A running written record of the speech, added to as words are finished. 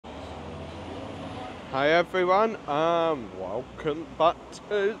Hi everyone, welcome back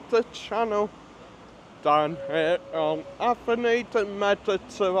to the channel. Down here on Avenida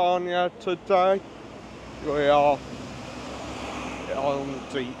Mediterranea today. We are on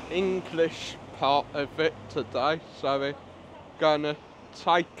the English part of it today, so we're gonna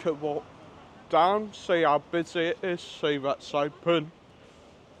take a walk down, see how busy it is, see what's open.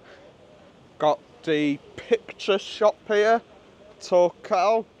 Got the picture shop here,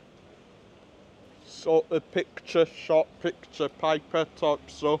 Torcal. Sort of picture shop, picture paper type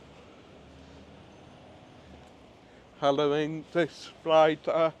stuff. Halloween display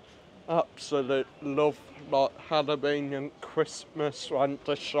there. Absolute love like Halloween and Christmas when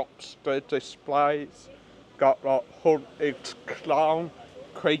the shops do displays. Got like haunted clown,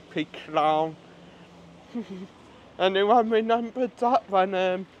 creepy clown. Anyone remember that when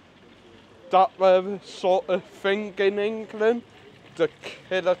that was a sort of thing in England? The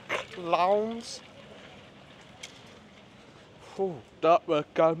killer clowns. Oh, that we're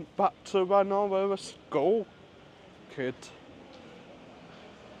going back to when I was a school kid.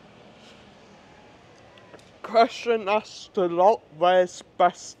 Question asked a lot, where's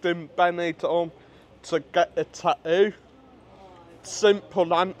best in Benidorm to get a tattoo?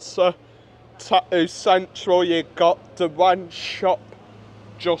 Simple answer, Tattoo Central. You got the one shop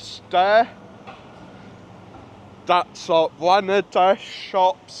just there. That's like one of their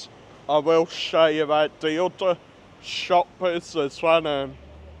shops. I will show you about the other shop is as well.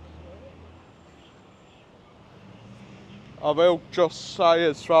 I will just say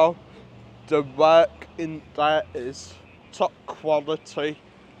as well, the work in there is top quality.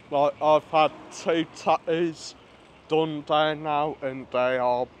 Like, I've had 2 tattoos done there now and they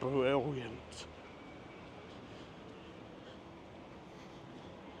are brilliant.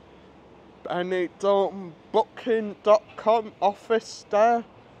 Benidorm booking.com office there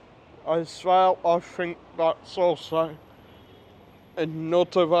as well. I think that's also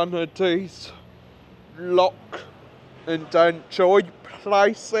another one of these lock and enjoy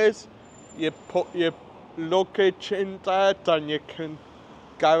places. You put your luggage in there, then you can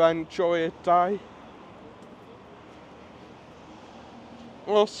go enjoy a day.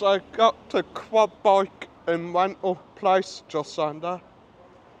 Also got the quad bike and rental place just under.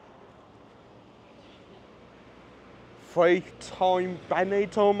 3-time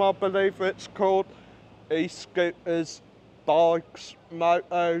Benidorm, I believe it's called. E-scooters, bikes,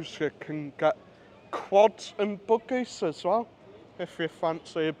 motos. You can get quads and buggies as well, if you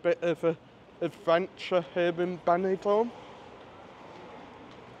fancy a bit of an adventure here in Benidorm.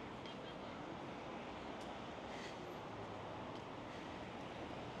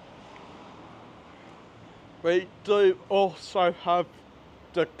 We do also have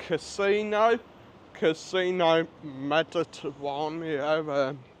the Casino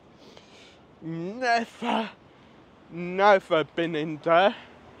Mediterranea. Never been in there,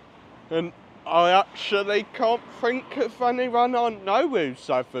 and I actually can't think of anyone I know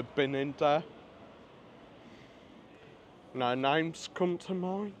who's ever been in there. No names come to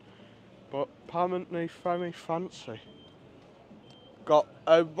mind, but apparently very fancy. Got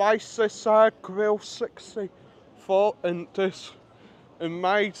Oasis Grill 64 and this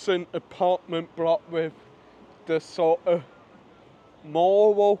amazing apartment block with the sort of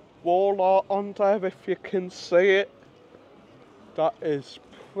mural wall art on there, if you can see it. That is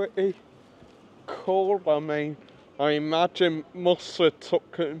pretty cool. I mean, I imagine must have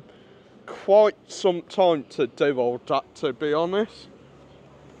took him quite some time to do all that, to be honest.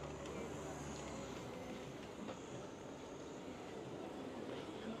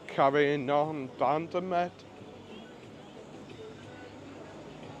 Carrying on down the Med.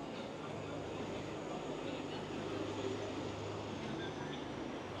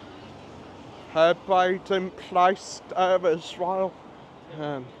 Hair braiding place there as well.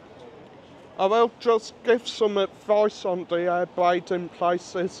 I will just give some advice on the hair braiding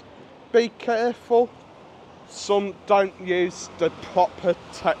places. Be careful. Some don't use the proper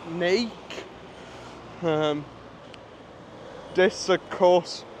technique. This, of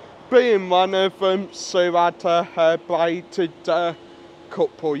course, being one of them. Sue had her hair braided a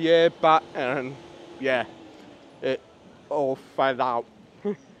couple years back, and yeah, it all fell out.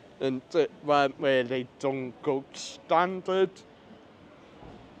 And it weren't really done good standard.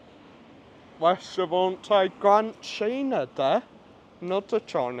 Restaurant Grand China there. Another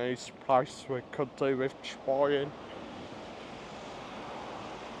Chinese place we could do with trying.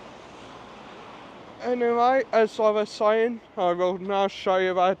 Anyway, as I was saying, I will now show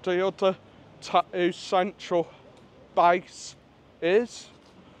you where the other Tattoo Central base is.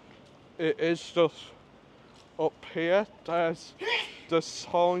 It is just up here. There's the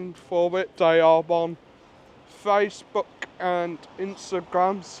sign for it. They are on Facebook and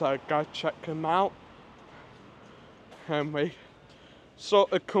Instagram, so go check them out. And we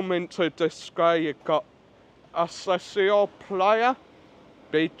sort of come into display. You've got access your player,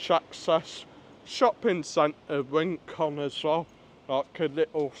 beach access, shopping centre, Rincon as well, like a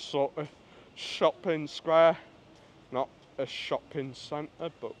little sort of shopping square, not a shopping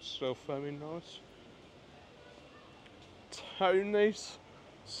centre, but still very nice. Tony's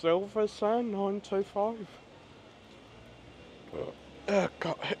Silver's there, 925.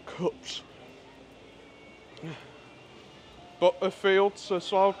 Got hiccups. Butterfields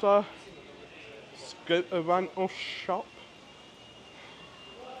as well there. Scooter rental shop.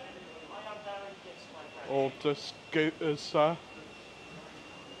 All the scooters there.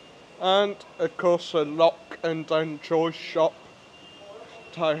 And of course a lock and enjoy shop.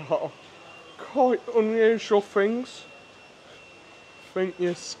 They are quite unusual things. I think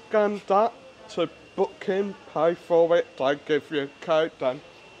you scan that to book in, pay for it, they give you a code, then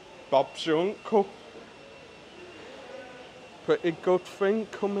Bob's your uncle. Pretty good thing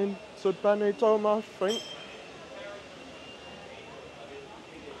coming to Benidorm, I think.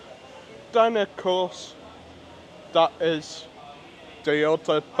 Then of course, that is the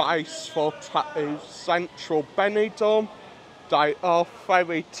other base for tattoos, Central Benidorm. They are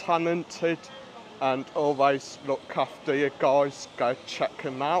very talented and always look after you guys. Go check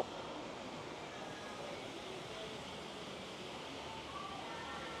them out.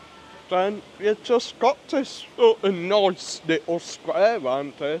 Then you just got this sort of nice little square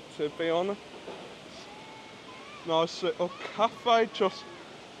around here, to be honest. Nice little cafe just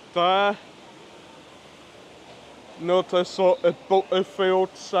there. Another sort of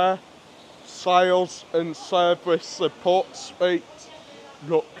Butterfields there. Sales and service support suite.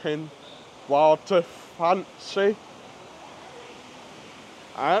 Looking rather fancy.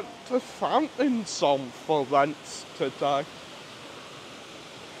 And the fountain's on for rents today.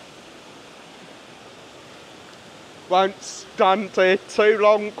 Won't stand here too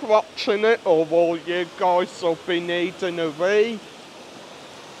long watching it, or all you guys will be needing a read.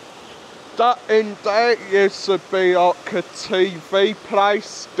 That in there used to be like a TV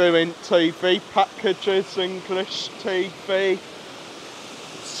place, doing TV packages, English TV.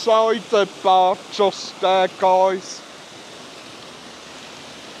 Cider bar just there, guys.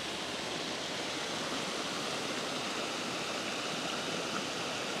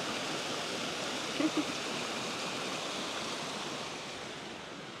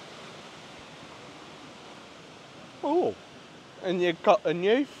 Oh, and you've got a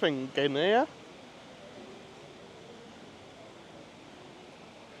new thing in here.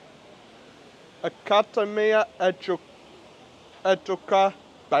 Academia Educa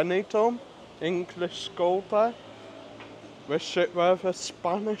Benidorm, English school there. Wish it were a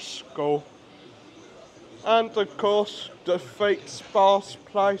Spanish school. And of course, the Feet Spas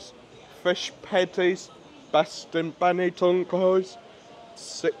place, Fish Peddies, best in Benidorm, guys.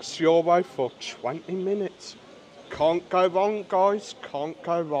 €6 for 20 minutes. Can't go wrong, guys, can't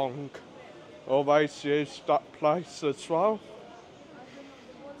go wrong. Always use that place as well.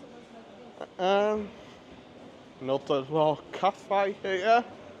 Another little cafe here.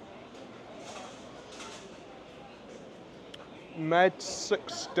 Med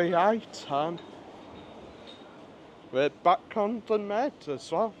 68, and we're back on the med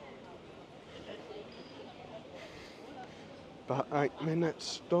as well. About 8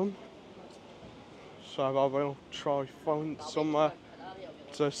 minutes done. So I will try find somewhere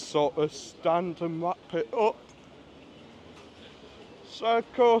to sort of stand and wrap it up. So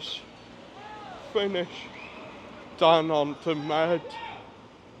of course, finish down on the med.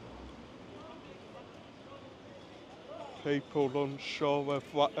 People unsure of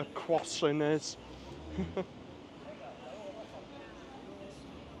what a crossing is.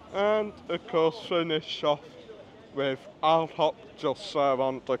 And of course finish off with Al Hop just there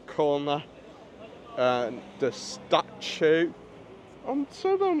on the corner. And the statue, I'm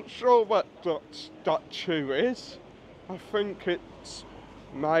still unsure what that statue is. I think it's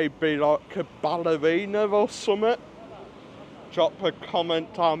maybe like a ballerina or something. Drop a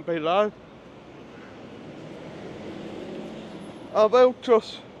comment down below. I will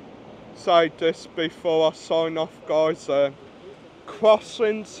just say this before I sign off, guys.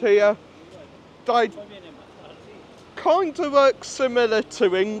 Crossings here, they kind of work similar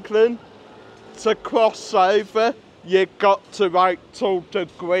to England. To cross over, you got to wait till the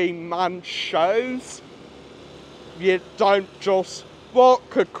green man shows. You don't just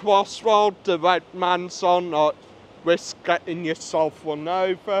walk across while the red man's on, like risk getting yourself run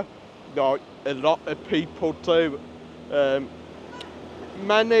over, like a lot of people do.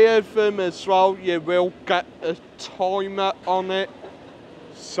 many of them as well, you will get a timer on it,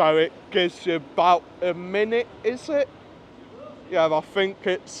 so it gives you about a minute, is it? Yeah, I think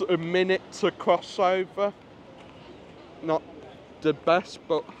it's a minute to cross over. Not the best,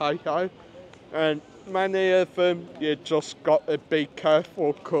 but hey ho. And many of them, you just got to be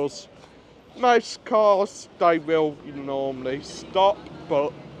careful, because most cars, they will normally stop,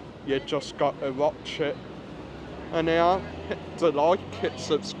 but you just got to watch it. Anyhow, hit the like, hit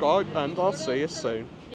subscribe, and I'll see you soon.